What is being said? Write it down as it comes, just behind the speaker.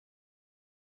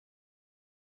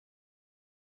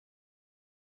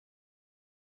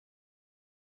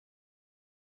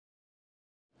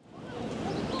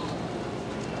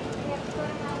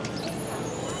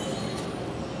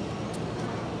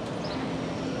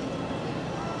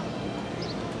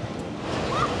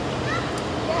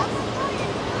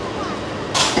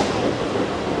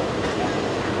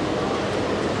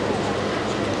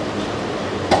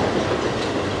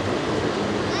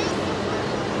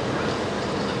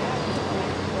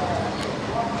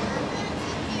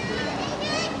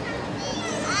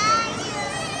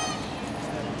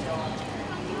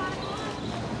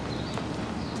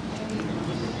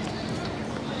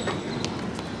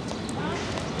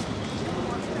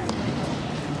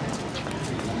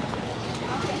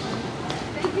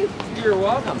You're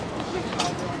welcome.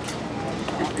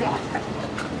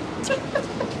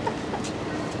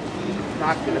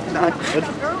 Not good, not good.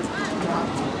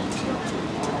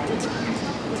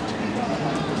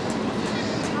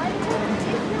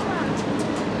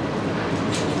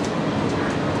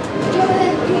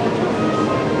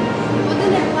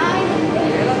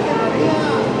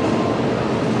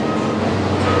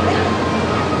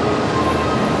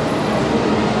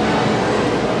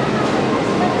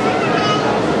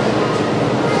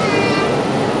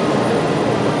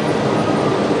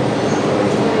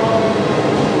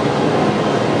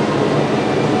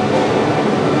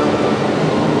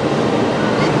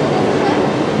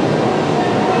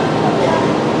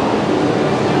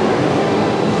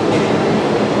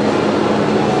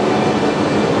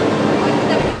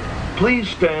 Please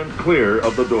stand clear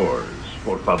of the doors.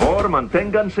 Por favor,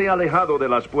 manténganse alejado de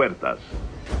las puertas.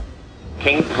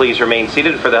 King, please remain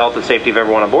seated for the health and safety of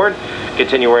everyone on board.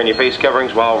 Continue wearing your face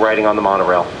coverings while riding on the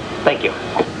monorail. Thank you.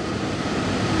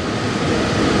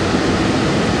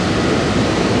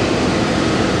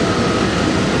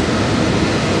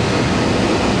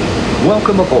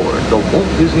 Welcome aboard the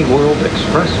Walt Disney World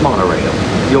Express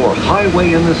Monorail, your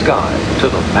highway in the sky to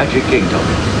the Magic Kingdom.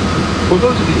 For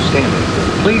those of you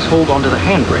standing, please hold onto the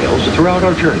handrails throughout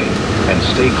our journey and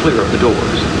stay clear of the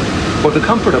doors. For the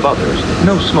comfort of others,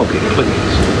 no smoking,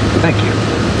 please. Thank you.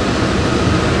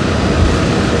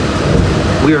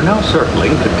 We are now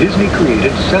circling the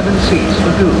Disney-created Seven Seas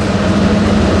Lagoon.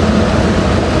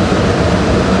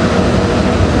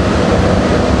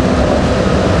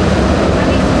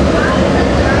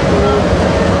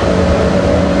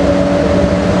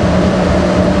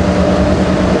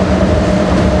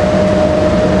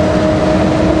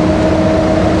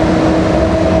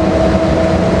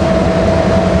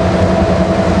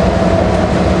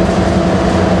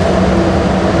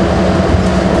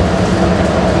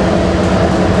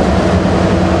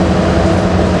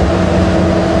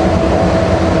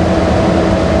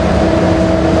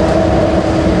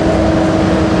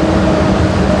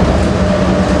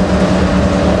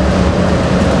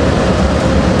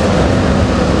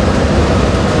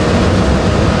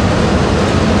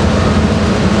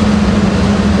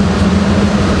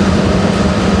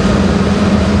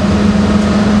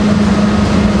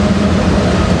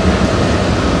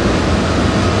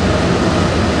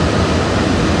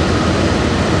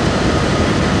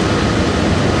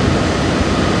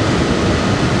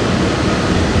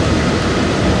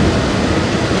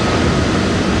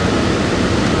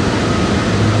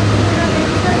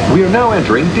 We are now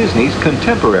entering Disney's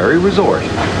Contemporary Resort.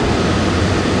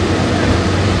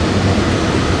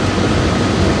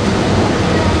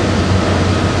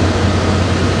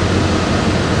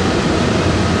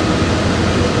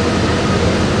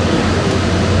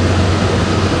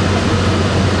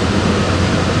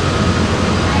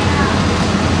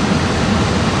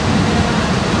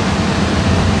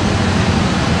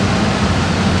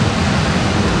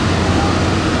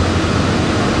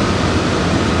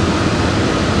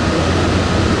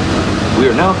 We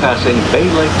are now passing Bay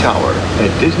Lake Tower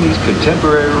at Disney's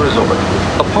Contemporary Resort,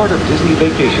 a part of Disney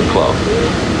Vacation Club.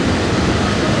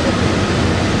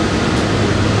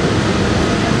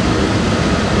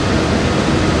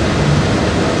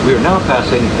 We are now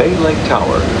passing Bay Lake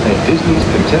Tower at Disney's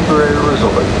Contemporary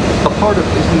Resort, a part of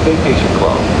Disney Vacation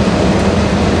Club.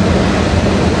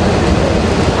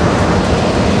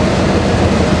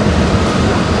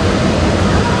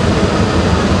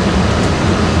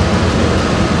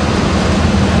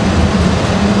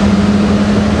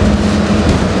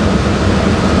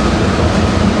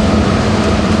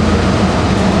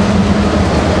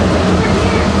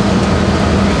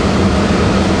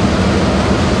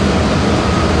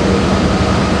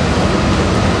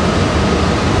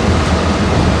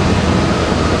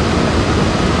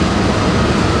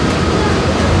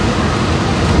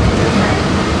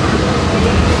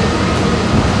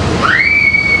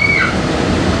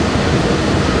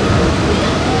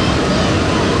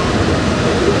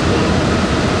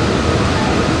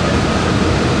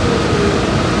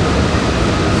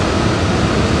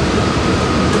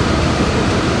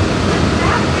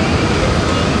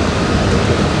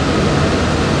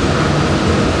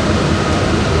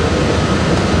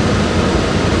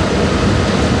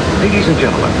 Ladies and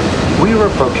gentlemen, we are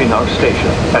approaching our station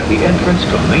at the entrance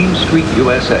to Main Street,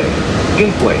 USA,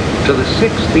 gateway to the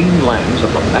 6 themed lands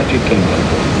of the Magic Kingdom.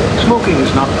 Smoking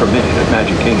is not permitted at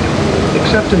Magic Kingdom,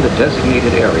 except in the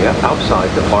designated area outside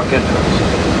the park entrance.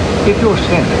 If you're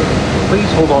standing, please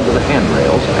hold on to the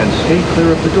handrails and stay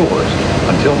clear of the doors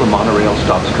until the monorail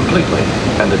stops completely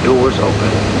and the doors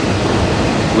open.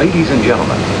 Ladies and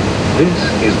gentlemen,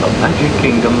 This is the Magic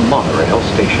Kingdom Monorail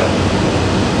Station.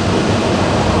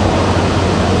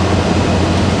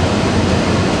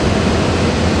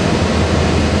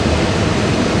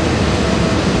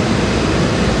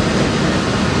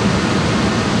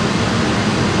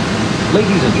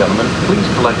 Ladies and gentlemen, please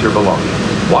collect your belongings.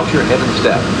 Watch your head and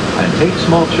step, and take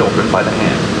small children by the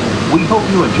hand. We hope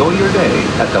you enjoy your day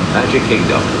at the Magic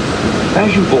Kingdom.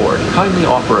 As you board, kindly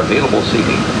offer available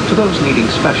seating to those needing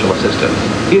special assistance.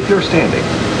 If you're standing,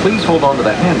 please hold on to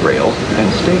the handrails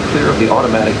and stay clear of the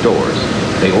automatic doors.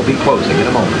 They will be closing in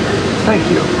a moment. Thank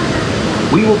you.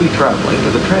 We will be traveling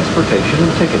to the Transportation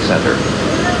and Ticket Center.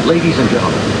 Ladies and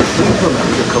gentlemen, please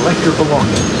remember to collect your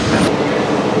belongings.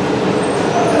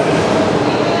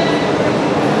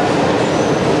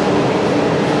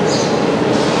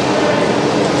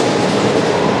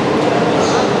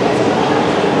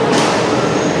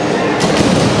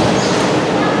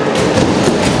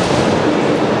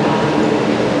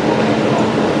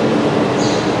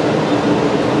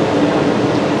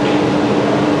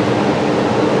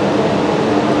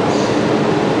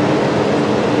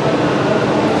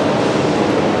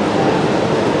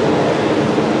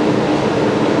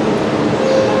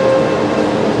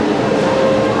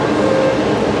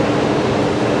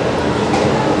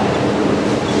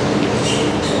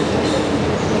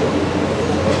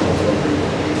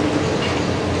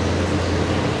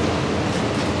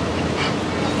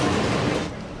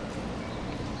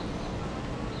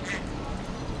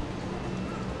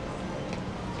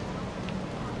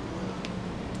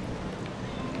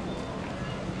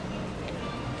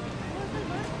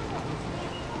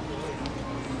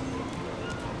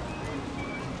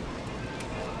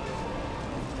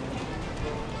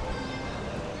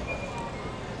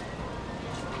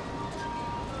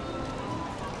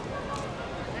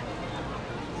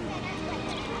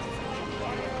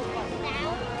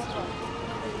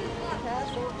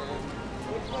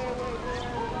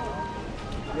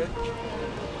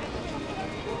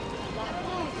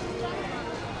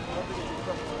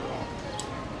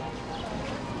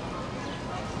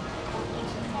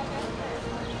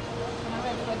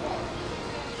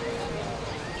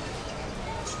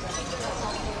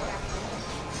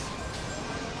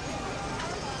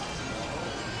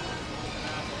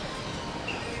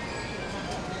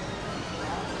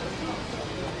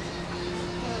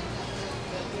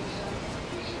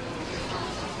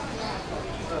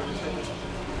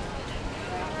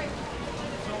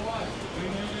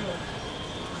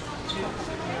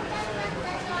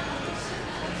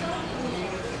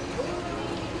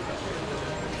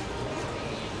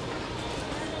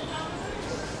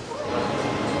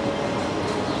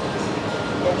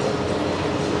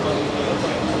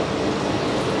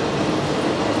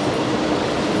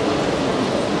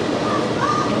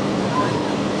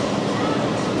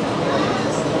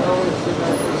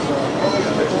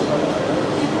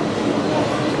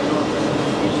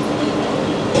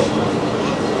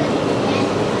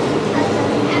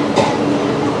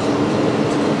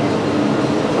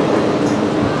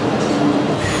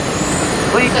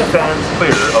 Stand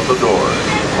clear of the doors.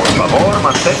 Por favor,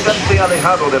 manténganse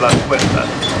alejado de las puertas.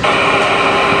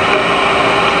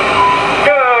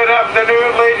 Good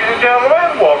afternoon, ladies and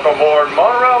gentlemen. Welcome aboard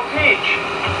Monorail Beach.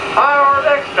 Our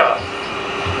next stop,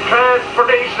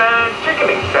 Transportation and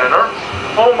Ticketing Center,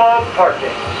 home of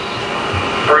parking.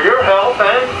 For your health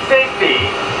and safety,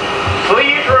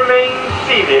 please remain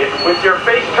seated with your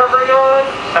face covering on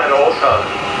at all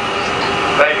times.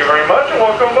 Thank you very much and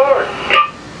welcome aboard.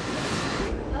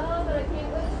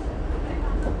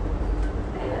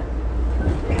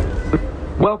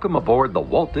 Welcome aboard the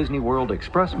Walt Disney World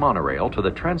Express Monorail to the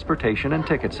Transportation and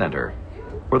Ticket Center.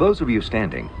 For those of you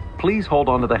standing, please hold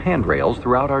onto the handrails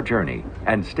throughout our journey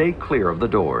and stay clear of the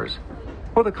doors.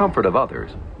 For the comfort of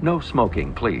others, no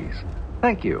smoking, please.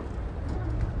 Thank you.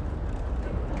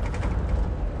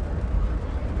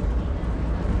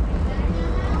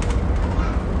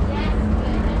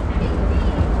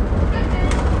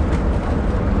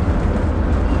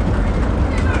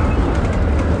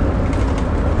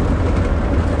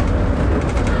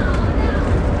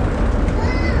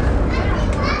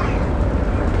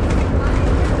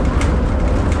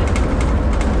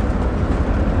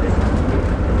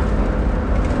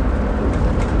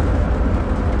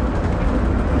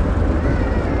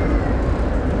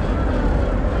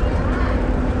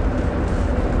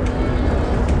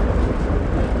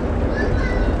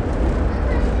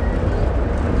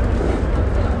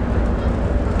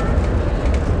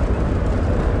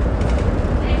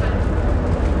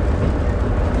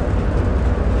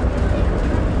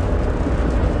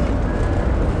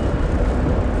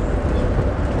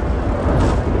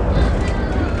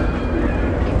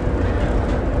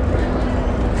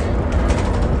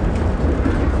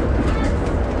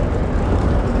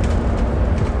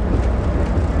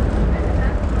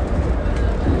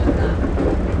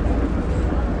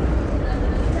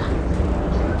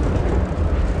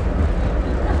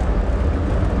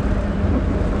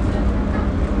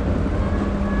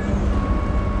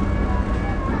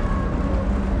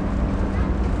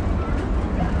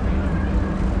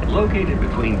 Located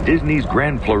between Disney's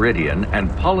Grand Floridian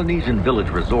and Polynesian Village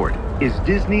Resort is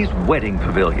Disney's Wedding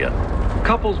Pavilion.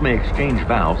 Couples may exchange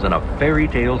vows in a fairy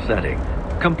tale setting,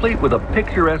 complete with a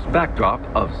picturesque backdrop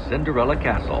of Cinderella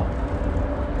Castle.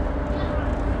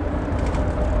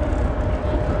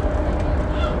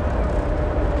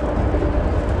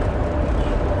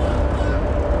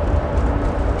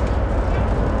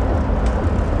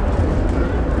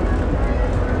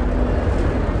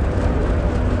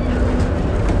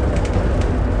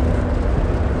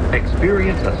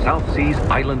 Experience a South Seas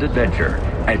island adventure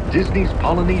at Disney's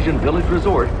Polynesian Village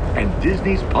Resort and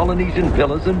Disney's Polynesian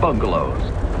Villas and Bungalows.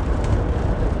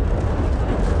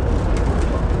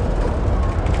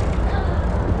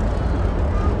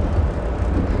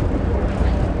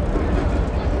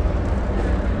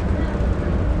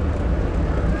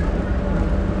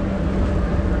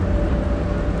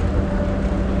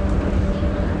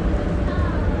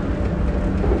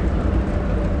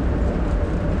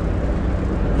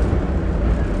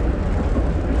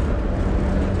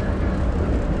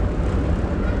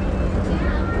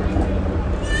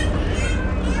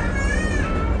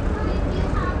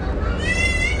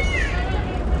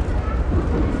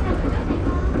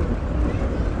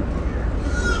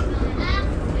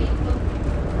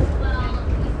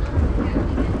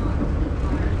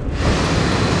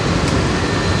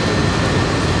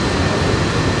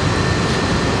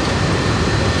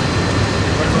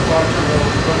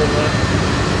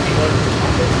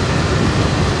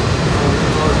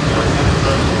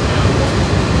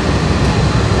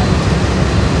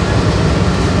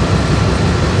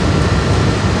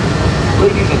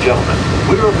 Ladies and gentlemen,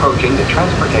 we're approaching the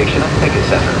Transportation and Ticket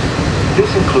Center. This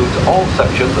includes all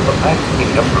sections of the Magic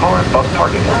Kingdom car and bus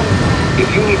parking lot. If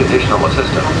you need additional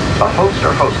assistance, a host or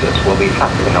hostess will be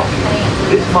happy to help you.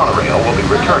 This monorail will be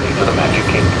returning to the Magic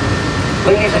Kingdom.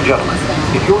 Ladies and gentlemen,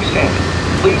 if you're standing,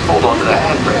 please hold on to the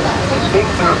handrail and stay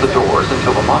clear of the doors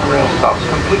until the monorail stops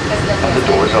completely and the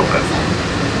doors open.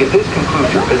 If this concludes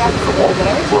your visit to the Walt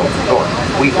World Resort,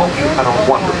 we hope you had a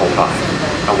wonderful time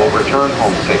and will return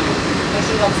home safely.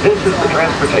 This is the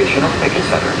Transportation and Ticket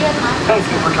Center. Thank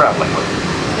you for traveling with us.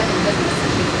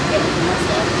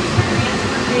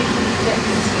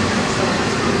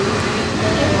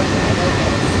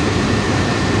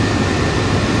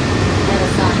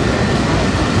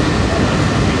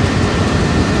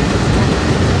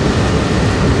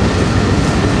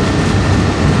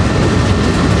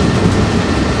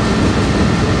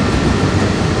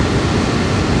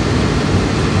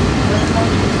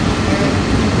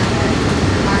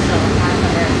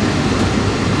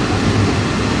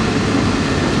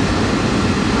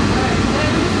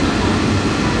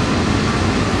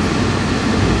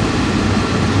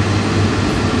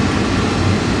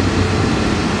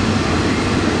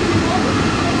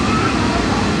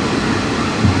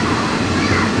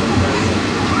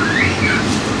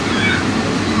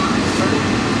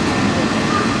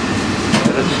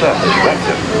 Step is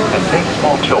directive and take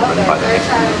small children by the hand.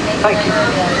 Thank you.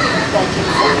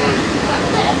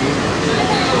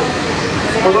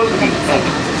 For those of you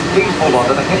entering, please hold on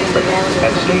to the handrail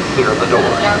and stay clear of the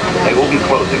doors. They will be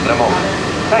closing in a moment.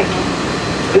 Thank you.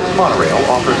 This monorail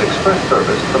offers express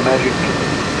service to the Magic Kingdom.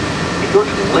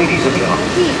 Ladies and gentlemen,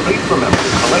 please remember to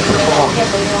collect your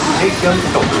belongings. Take young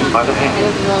children by the hand.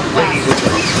 Ladies and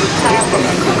gentlemen, please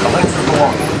remember